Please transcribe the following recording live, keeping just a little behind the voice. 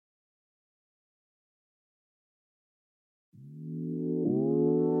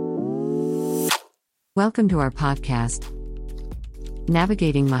Welcome to our podcast,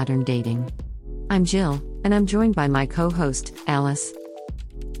 Navigating Modern Dating. I'm Jill, and I'm joined by my co-host, Alice.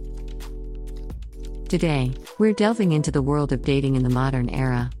 Today, we're delving into the world of dating in the modern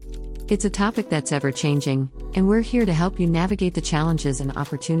era. It's a topic that's ever-changing, and we're here to help you navigate the challenges and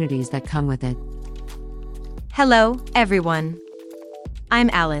opportunities that come with it. Hello, everyone. I'm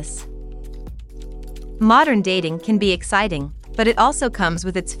Alice. Modern dating can be exciting, but it also comes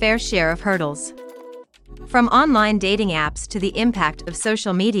with its fair share of hurdles. From online dating apps to the impact of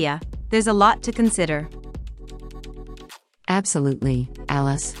social media, there's a lot to consider. Absolutely,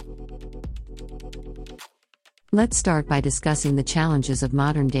 Alice. Let's start by discussing the challenges of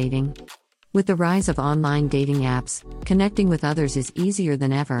modern dating. With the rise of online dating apps, connecting with others is easier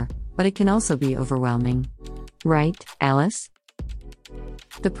than ever, but it can also be overwhelming. Right, Alice?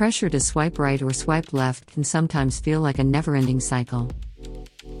 The pressure to swipe right or swipe left can sometimes feel like a never-ending cycle.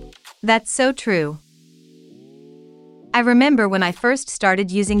 That's so true. I remember when I first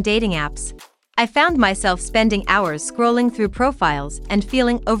started using dating apps. I found myself spending hours scrolling through profiles and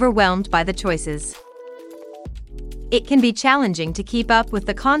feeling overwhelmed by the choices. It can be challenging to keep up with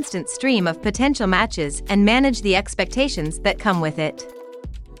the constant stream of potential matches and manage the expectations that come with it.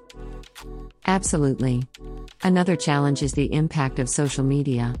 Absolutely. Another challenge is the impact of social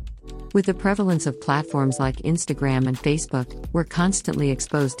media. With the prevalence of platforms like Instagram and Facebook, we're constantly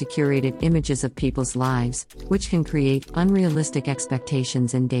exposed to curated images of people's lives, which can create unrealistic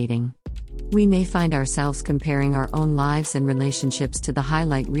expectations in dating. We may find ourselves comparing our own lives and relationships to the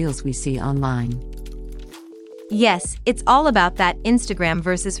highlight reels we see online. Yes, it's all about that Instagram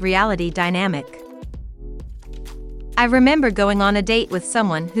versus reality dynamic. I remember going on a date with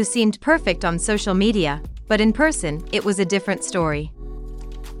someone who seemed perfect on social media, but in person, it was a different story.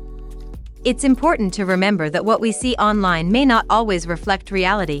 It's important to remember that what we see online may not always reflect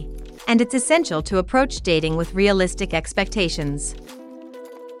reality, and it's essential to approach dating with realistic expectations.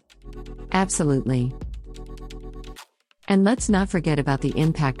 Absolutely. And let's not forget about the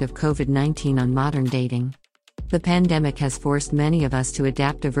impact of COVID-19 on modern dating. The pandemic has forced many of us to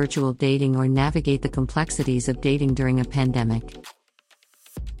adapt to virtual dating or navigate the complexities of dating during a pandemic.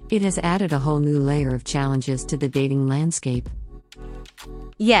 It has added a whole new layer of challenges to the dating landscape.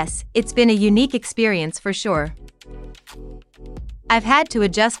 Yes, it's been a unique experience for sure. I've had to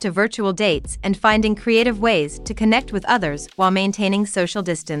adjust to virtual dates and finding creative ways to connect with others while maintaining social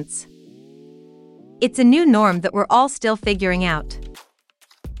distance. It's a new norm that we're all still figuring out.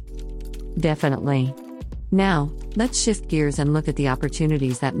 Definitely. Now, let's shift gears and look at the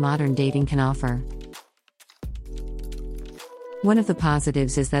opportunities that modern dating can offer. One of the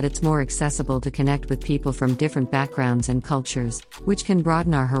positives is that it's more accessible to connect with people from different backgrounds and cultures, which can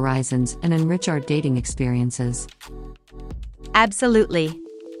broaden our horizons and enrich our dating experiences. Absolutely.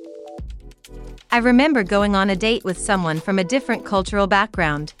 I remember going on a date with someone from a different cultural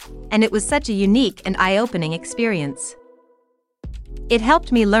background, and it was such a unique and eye-opening experience. It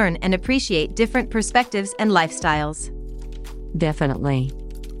helped me learn and appreciate different perspectives and lifestyles. Definitely.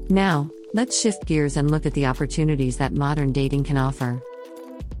 Now, let's shift gears and look at the opportunities that modern dating can offer.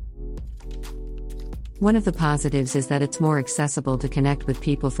 One of the positives is that it's more accessible to connect with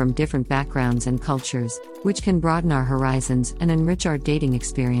people from different backgrounds and cultures, which can broaden our horizons and enrich our dating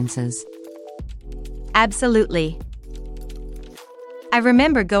experiences. Absolutely. I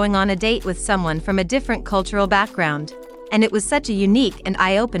remember going on a date with someone from a different cultural background, and it was such a unique and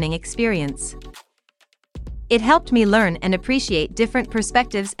eye-opening experience. It helped me learn and appreciate different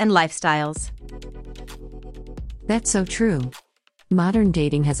perspectives and lifestyles. That's so true. Modern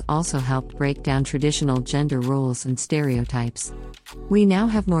dating has also helped break down traditional gender roles and stereotypes. We now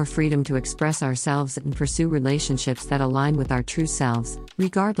have more freedom to express ourselves and pursue relationships that align with our true selves,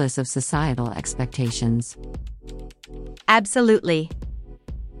 regardless of societal expectations. Absolutely.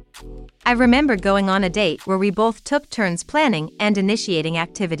 I remember going on a date where we both took turns planning and initiating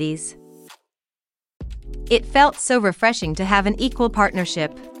activities. It felt so refreshing to have an equal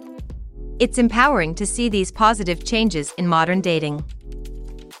partnership. It's empowering to see these positive changes in modern dating.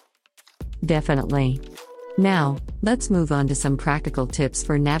 Definitely. Now, let's move on to some practical tips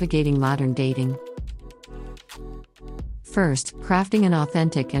for navigating modern dating. First, crafting an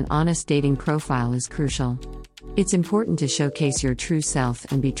authentic and honest dating profile is crucial. It's important to showcase your true self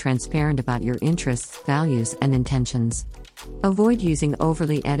and be transparent about your interests, values, and intentions. Avoid using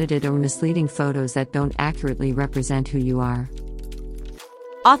overly edited or misleading photos that don't accurately represent who you are.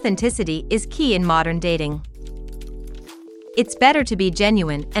 Authenticity is key in modern dating. It's better to be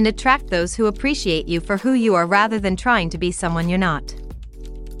genuine and attract those who appreciate you for who you are rather than trying to be someone you're not.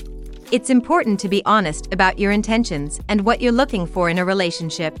 It's important to be honest about your intentions and what you're looking for in a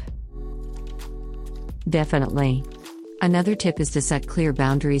relationship. Definitely. Another tip is to set clear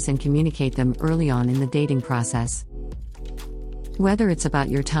boundaries and communicate them early on in the dating process. Whether it's about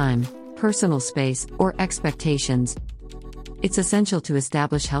your time, personal space, or expectations, it's essential to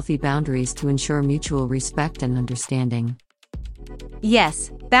establish healthy boundaries to ensure mutual respect and understanding. Yes,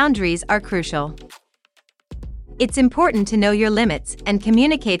 boundaries are crucial. It's important to know your limits and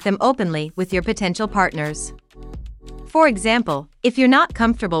communicate them openly with your potential partners. For example, if you're not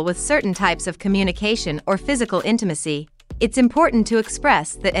comfortable with certain types of communication or physical intimacy, it's important to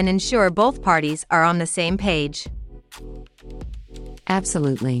express that and ensure both parties are on the same page.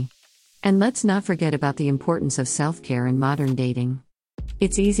 Absolutely. And let's not forget about the importance of self-care in modern dating.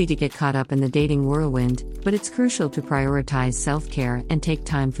 It's easy to get caught up in the dating whirlwind, but it's crucial to prioritize self-care and take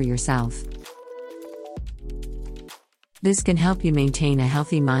time for yourself. This can help you maintain a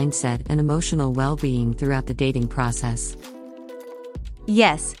healthy mindset and emotional well-being throughout the dating process.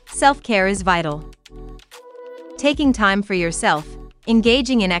 Yes, self-care is vital. Taking time for yourself,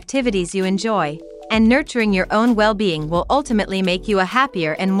 engaging in activities you enjoy, and nurturing your own well-being will ultimately make you a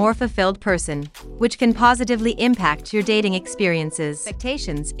happier and more fulfilled person, which can positively impact your dating experiences and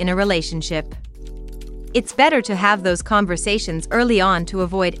expectations in a relationship. It's better to have those conversations early on to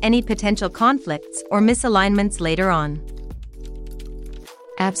avoid any potential conflicts or misalignments later on.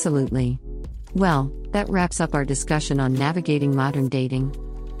 Absolutely. Well, that wraps up our discussion on navigating modern dating.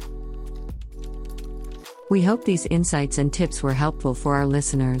 We hope these insights and tips were helpful for our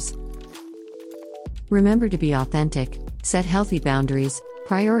listeners. Remember to be authentic, set healthy boundaries,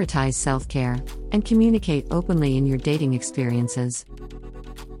 prioritize self-care, and communicate openly in your dating experiences.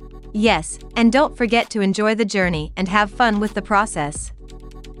 Yes, and don't forget to enjoy the journey and have fun with the process.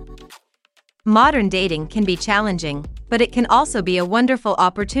 Modern dating can be challenging, but it can also be a wonderful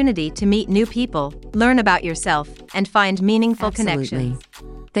opportunity to meet new people, learn about yourself, and find meaningful connections.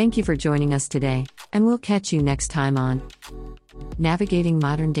 Thank you for joining us today, and we'll catch you next time on Navigating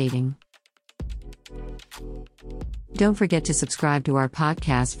Modern Dating. Don't forget to subscribe to our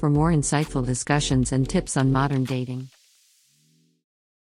podcast for more insightful discussions and tips on modern dating.